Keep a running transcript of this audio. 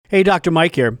Hey, Dr.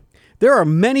 Mike here. There are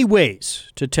many ways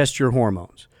to test your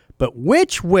hormones, but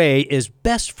which way is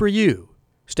best for you?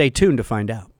 Stay tuned to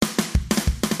find out.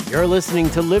 You're listening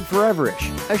to Live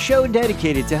Foreverish, a show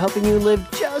dedicated to helping you live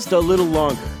just a little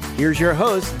longer. Here's your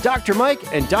hosts, Dr.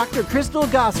 Mike and Dr. Crystal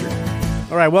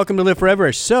Gossard. All right, welcome to Live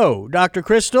Foreverish. So, Dr.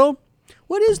 Crystal,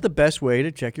 what is the best way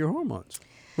to check your hormones?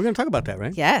 We're going to talk about that,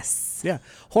 right? Yes. Yeah.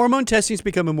 Hormone testing is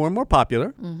becoming more and more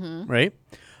popular, right?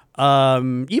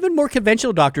 Even more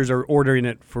conventional doctors are ordering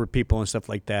it for people and stuff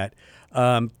like that.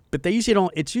 But they usually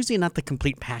don't. It's usually not the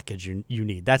complete package you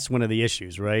need. That's one of the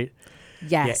issues, right?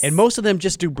 Yes. Yeah, and most of them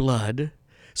just do blood.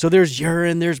 So there's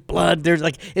urine, there's blood,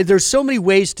 there's so many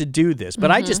ways to do this.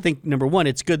 But I just think, number one,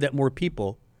 it's good that more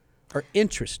people are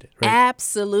interested, right?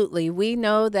 Absolutely. We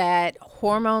know that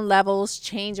hormone levels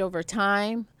change over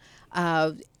time.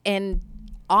 And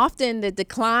often the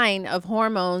decline of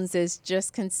hormones is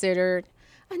just considered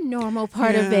a normal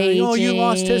part of aging. Oh, you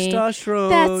lost testosterone.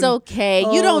 That's okay.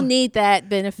 You don't need that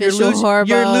beneficial hormone.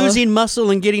 You're losing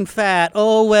muscle and getting fat.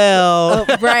 Oh, well.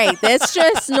 Right. That's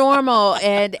just normal.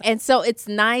 And so it's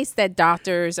nice that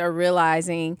doctors are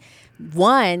realizing,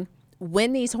 one,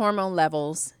 when these hormone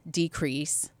levels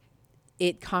decrease,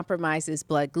 it compromises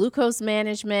blood glucose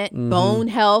management, bone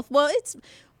health. Well,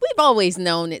 we've always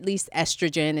known at least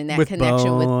estrogen and that with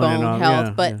connection with bone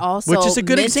health, but also which is a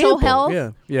good mental example.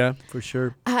 Health. Yeah, for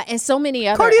sure. And so many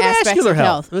other aspects of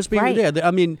health. Let's be right. Yeah, I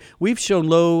mean, we've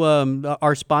shown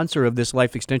our sponsor of this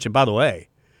life extension. By the way,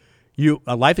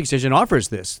 Life Extension offers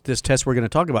this test we're going to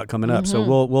talk about coming up.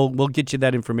 So we'll get you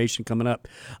that information coming up.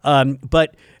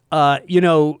 But when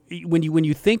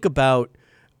you think about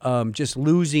just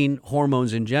losing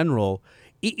hormones in general,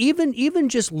 even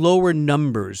just lower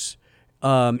numbers.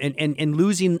 And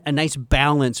losing a nice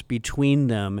balance between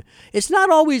them. It's not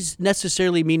always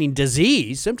necessarily meaning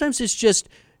disease. Sometimes it's just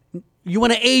you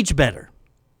want to age better.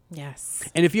 Yes.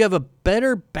 And if you have a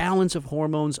better balance of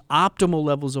hormones, optimal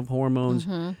levels of hormones,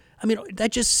 I mean,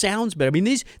 that just sounds better. I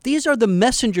mean, these are the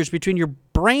messengers between your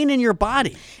brain and your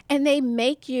body. And they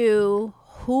make you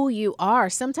who you are.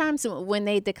 Sometimes when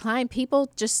they decline,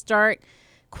 people just start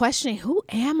questioning, who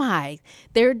am I?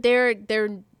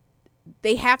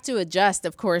 They have to adjust,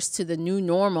 of course, to the new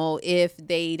normal if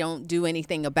they don't do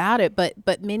anything about it.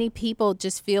 But many people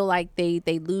just feel like they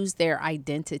lose their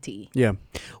identity. Yeah.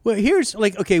 Well, here's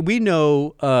we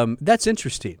know that's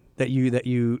interesting that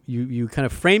you kind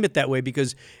of frame it that way,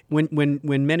 because when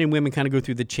men and women kind of go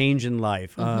through the change in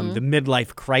life, the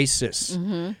midlife crisis.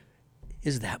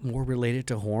 Is that more related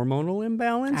to hormonal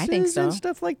imbalances? I think so. And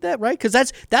stuff like that, right? Because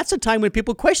that's a time when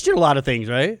people question a lot of things,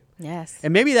 right? Yes.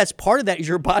 And maybe that's part of that.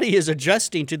 Your body is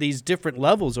adjusting to these different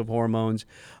levels of hormones.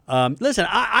 Listen,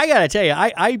 I got to tell you,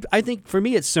 I think for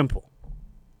me it's simple.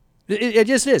 It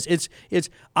just is. It's.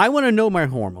 I want to know my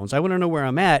hormones. I want to know where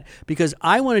I'm at, because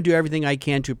I want to do everything I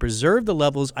can to preserve the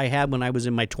levels I had when I was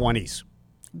in my 20s.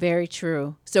 Very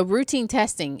true. So routine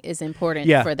testing is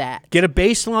important for that. Get a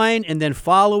baseline and then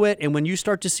follow it. And when you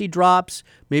start to see drops,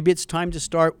 maybe it's time to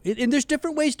start. And there's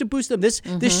different ways to boost them. This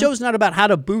show's not about how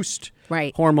to boost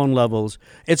hormone levels.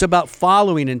 It's about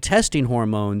following and testing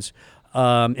hormones.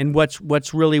 And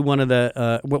what's really one of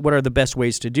the what are the best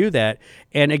ways to do that?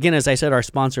 And again, as I said, our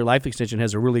sponsor Life Extension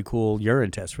has a really cool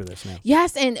urine test for this now.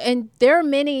 Yes, and there are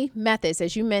many methods.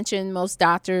 As you mentioned, most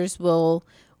doctors will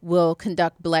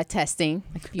conduct blood testing.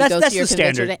 That's the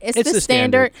standard. It's the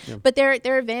standard. Yeah. But there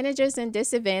are advantages and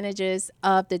disadvantages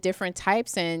of the different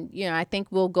types. And, I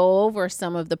think we'll go over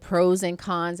some of the pros and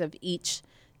cons of each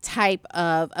type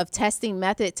of testing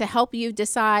method to help you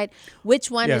decide which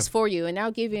one is for you. And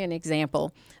I'll give you an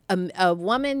example. A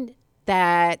woman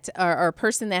that or a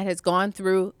person that has gone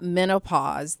through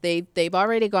menopause, they've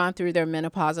already gone through their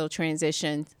menopausal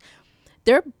transition.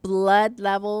 Their blood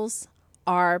levels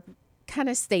are kind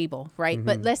of stable, right?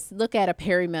 But let's look at a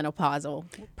perimenopausal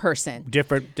person.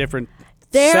 Different.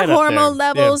 Their hormone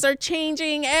levels are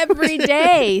changing every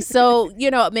day. So,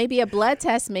 maybe a blood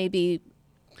test may be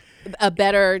a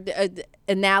better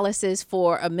analysis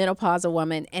for a menopausal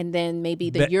woman, and then maybe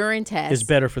the urine test is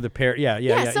better for the pair.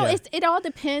 So it all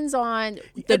depends on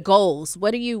the goals.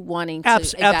 What are you wanting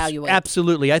to evaluate?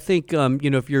 Absolutely. I think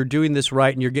if you're doing this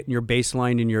right and you're getting your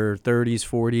baseline in your 30s,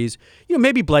 40s,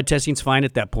 maybe blood testing's fine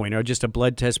at that point, or just a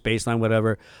blood test baseline,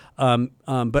 whatever.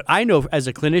 But I know as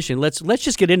a clinician, let's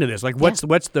just get into this. Like, what's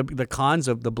the cons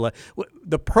of the blood?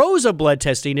 The pros of blood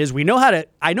testing is I know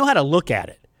how to look at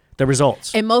it. The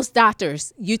results. And most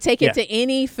doctors, you take it to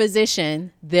any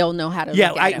physician, they'll know how to look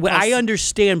at it. I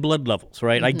understand blood levels,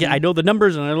 right? I know the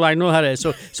numbers, and I know how to.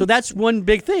 So that's one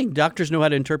big thing. Doctors know how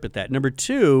to interpret that. Number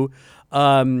two,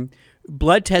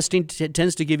 blood testing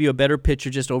tends to give you a better picture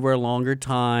just over a longer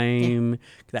time.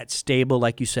 That's stable,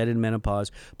 like you said, in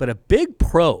menopause. But a big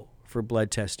pro for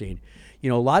blood testing, a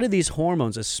lot of these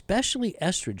hormones, especially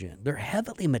estrogen, they're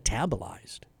heavily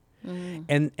metabolized.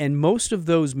 And most of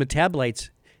those metabolites,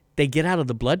 they get out of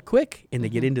the blood quick and they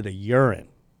get into the urine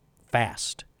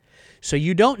fast. So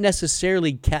you don't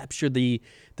necessarily capture the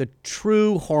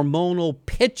true hormonal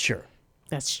picture.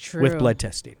 That's true. With blood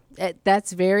testing.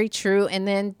 That's very true. And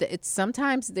then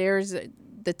sometimes the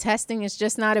testing is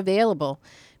just not available.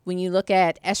 When you look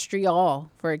at estriol,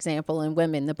 for example, in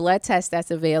women, the blood test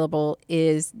that's available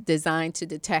is designed to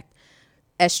detect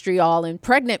estriol in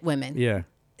pregnant women. Yeah.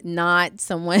 Not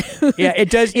someone. Yeah, it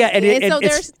does. Yeah, and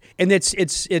it's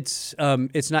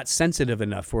not sensitive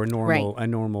enough for a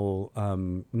normal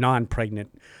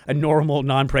non-pregnant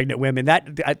women.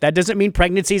 That doesn't mean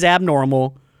pregnancy's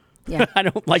abnormal. Yeah. I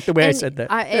don't like the way I said that.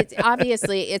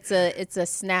 It's a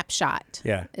snapshot.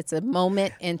 Yeah. It's a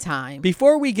moment in time.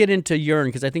 Before we get into urine,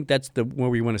 because I think that's where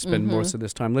we want to spend most of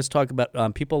this time, let's talk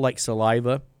about people like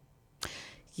saliva.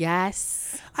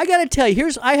 Yes. I got to tell you,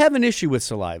 I have an issue with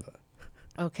saliva.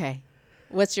 Okay.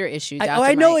 What's your issue, Dr.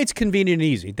 I know Mike? it's convenient and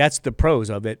easy. That's the pros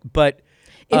of it. But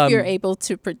if you're able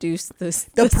to produce this.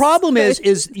 The problem is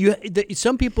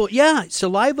some people,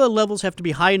 saliva levels have to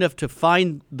be high enough to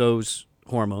find those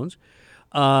hormones.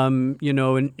 And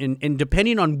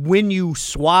depending on when you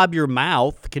swab your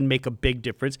mouth can make a big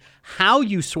difference. How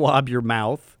you swab your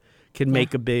mouth can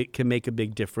make a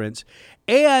big difference.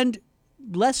 And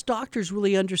less doctors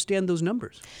really understand those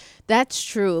numbers. That's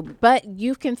true. But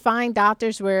you can find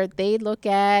doctors where they look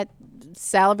at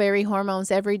salivary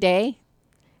hormones every day,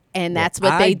 and that's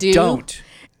what they do. I don't.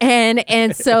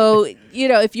 And so,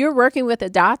 if you're working with a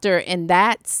doctor and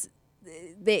that's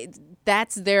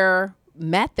their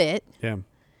method. Yeah.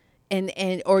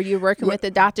 Or you're working with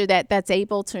a doctor that's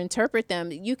able to interpret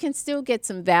them, you can still get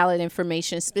some valid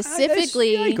information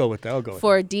specifically I'll go with that.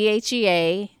 for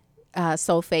DHEA,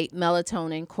 sulfate,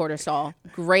 melatonin, cortisol.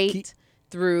 Great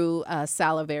through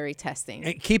salivary testing.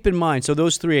 And keep in mind, so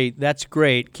those three, that's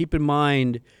great. Keep in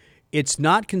mind, it's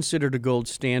not considered a gold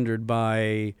standard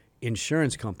by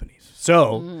insurance companies.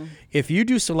 So if you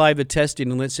do saliva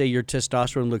testing and let's say your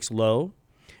testosterone looks low,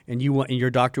 and your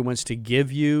doctor wants to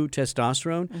give you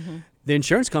testosterone, the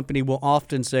insurance company will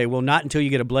often say, well, not until you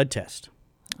get a blood test.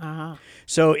 Uh-huh.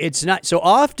 So it's not so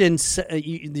often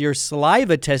your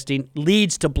saliva testing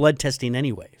leads to blood testing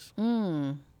anyways.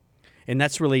 And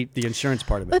that's really the insurance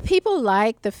part of it. But people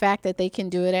like the fact that they can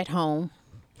do it at home.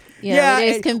 It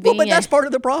is convenient. Well, but that's part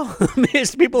of the problem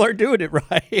is people are doing it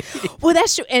right. Well,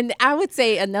 that's true. And I would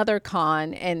say another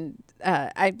con, and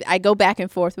I go back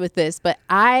and forth with this, but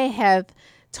I have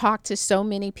talked to so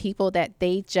many people that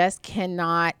they just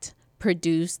cannot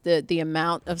produce the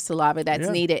amount of saliva that's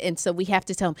needed. And so we have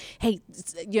to tell them, hey,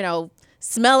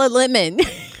 smell a lemon.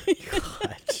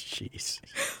 God, jeez.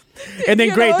 And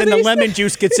then then the lemon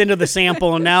juice gets into the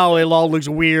sample and now it all looks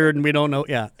weird and we don't know.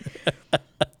 Yeah.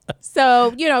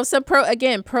 So, some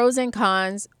pros and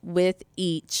cons with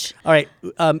each. All right.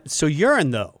 So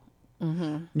urine though.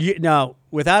 Now,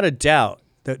 without a doubt,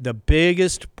 the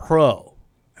biggest pro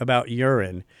about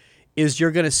urine is you're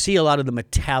going to see a lot of the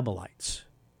metabolites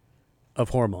of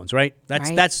hormones, right?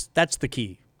 That's the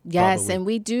key. Yes, probably. and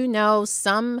we do know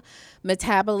some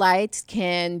metabolites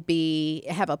can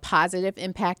have a positive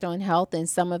impact on health, and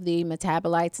some of the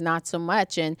metabolites not so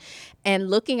much. And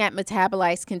looking at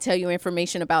metabolites can tell you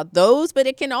information about those, but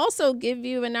it can also give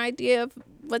you an idea of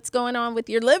what's going on with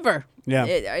your liver.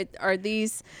 Yeah. Are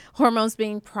these hormones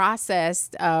being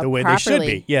processed the way properly? they should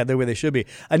be? Yeah, the way they should be.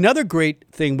 Another great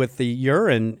thing with the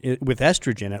urine, with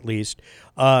estrogen at least,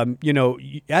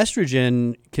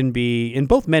 estrogen can be, in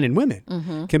both men and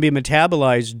women, can be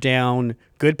metabolized down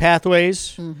good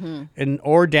pathways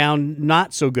or down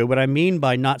not so good. What I mean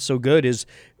by not so good is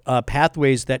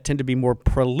pathways that tend to be more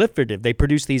proliferative. They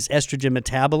produce these estrogen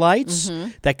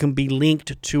metabolites that can be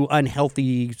linked to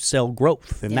unhealthy cell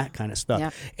growth and that kind of stuff.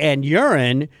 Yeah. And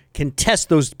urine can test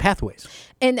those pathways.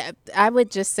 And I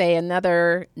would just say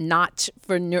another notch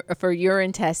for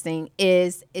urine testing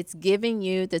is it's giving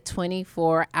you the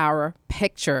 24-hour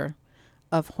picture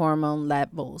of hormone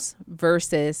levels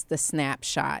versus the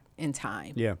snapshot in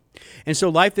time. Yeah. And so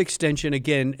Life Extension,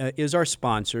 again, is our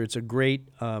sponsor. It's a great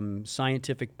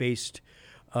scientific-based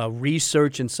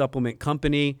research and supplement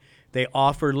company. They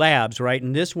offer labs, right?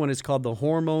 And this one is called the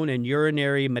Hormone and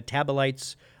Urinary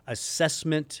Metabolites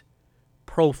Assessment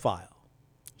Profile.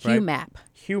 HUMAP.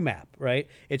 HUMAP, right?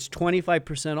 It's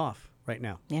 25% off right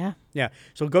now. Yeah. Yeah.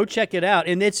 So go check it out.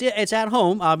 And it's at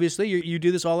home, obviously. You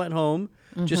do this all at home.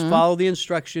 Just follow the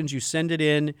instructions. You send it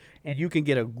in, and you can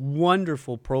get a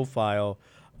wonderful profile.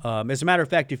 As a matter of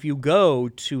fact, if you go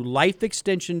to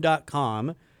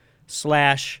lifeextension.com/HUMAP,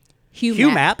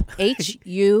 HUMAP.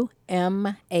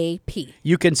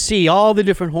 you can see all the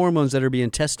different hormones that are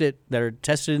being tested,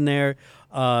 in there,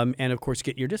 and of course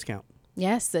get your discount.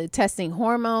 Yes, the testing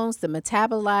hormones, the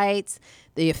metabolites,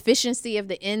 the efficiency of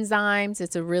the enzymes.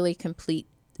 It's a really complete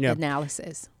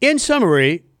analysis. In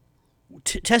summary,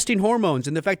 testing hormones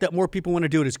and the fact that more people want to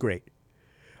do it is great.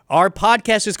 Our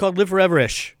podcast is called Live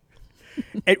Foreverish.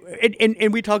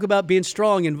 and we talk about being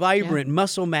strong and vibrant,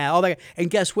 muscle mass, all that. And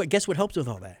guess what? Guess what helps with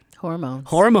all that?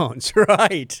 Hormones,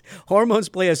 right. Hormones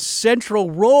play a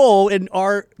central role in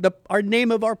our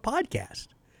name of our podcast.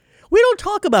 We don't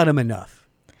talk about them enough.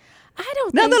 I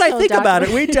don't now think that so, I think Doctor. about it,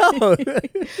 we don't.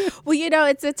 Well,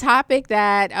 it's a topic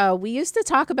that we used to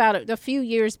talk about it a few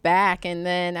years back, and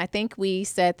then I think we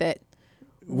said that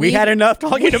we had enough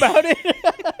talking about it.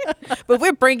 But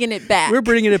we're bringing it back. We're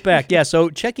bringing it back. Yeah, so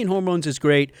checking hormones is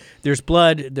great. There's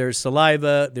blood, there's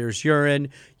saliva, there's urine.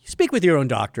 Speak with your own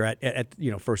doctor at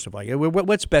first of all.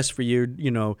 What's best for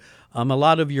you? A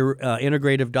lot of your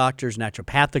integrative doctors,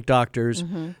 naturopathic doctors,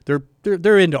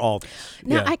 they're into all this.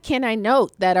 Now, I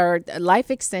note that our Life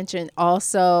Extension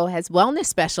also has wellness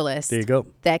specialists. There you go.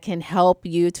 That can help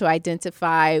you to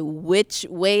identify which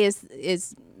way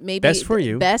is maybe best for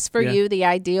you, the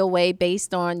ideal way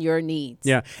based on your needs.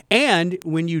 Yeah. And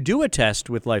when you do a test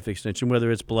with Life Extension,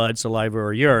 whether it's blood, saliva,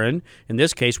 or urine, in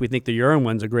this case, we think the urine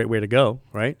one's a great way to go,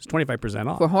 right? It's 25%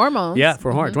 off. For hormones. Yeah,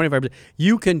 for hormones, 25%.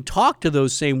 You can talk to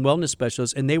those same wellness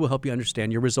specialists, and they will help you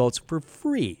understand your results for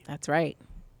free. That's right.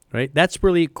 Right? That's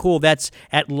really cool. That's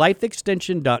at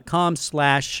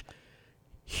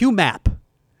lifeextension.com/HUMAP.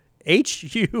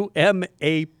 HUMAP.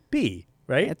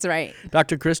 Right? That's right.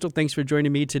 Dr. Crystal, thanks for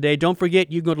joining me today. Don't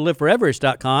forget, you can go to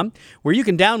liveforeverish.com where you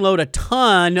can download a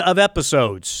ton of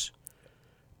episodes.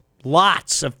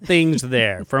 Lots of things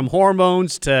there, from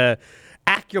hormones to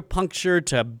acupuncture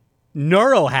to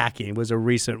neurohacking was a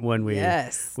recent one we did.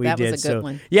 That was a good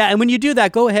one. Yeah, and when you do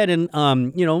that, go ahead and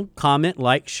comment,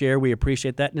 like, share. We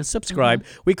appreciate that. And subscribe.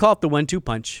 We call it the 1-2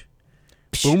 punch.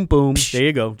 Boom, boom. There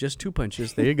you go. Just 2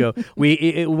 punches. There you go.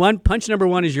 Punch number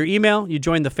 1 is your email. You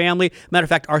join the family. Matter of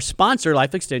fact, our sponsor,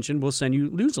 Life Extension, will send you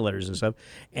newsletters and stuff,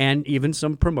 and even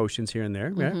some promotions here and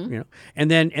there. Yeah,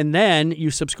 and then you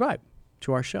subscribe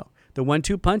to our show. The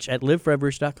 1-2 punch at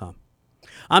liveforeverish.com.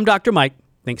 I'm Dr. Mike.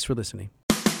 Thanks for listening.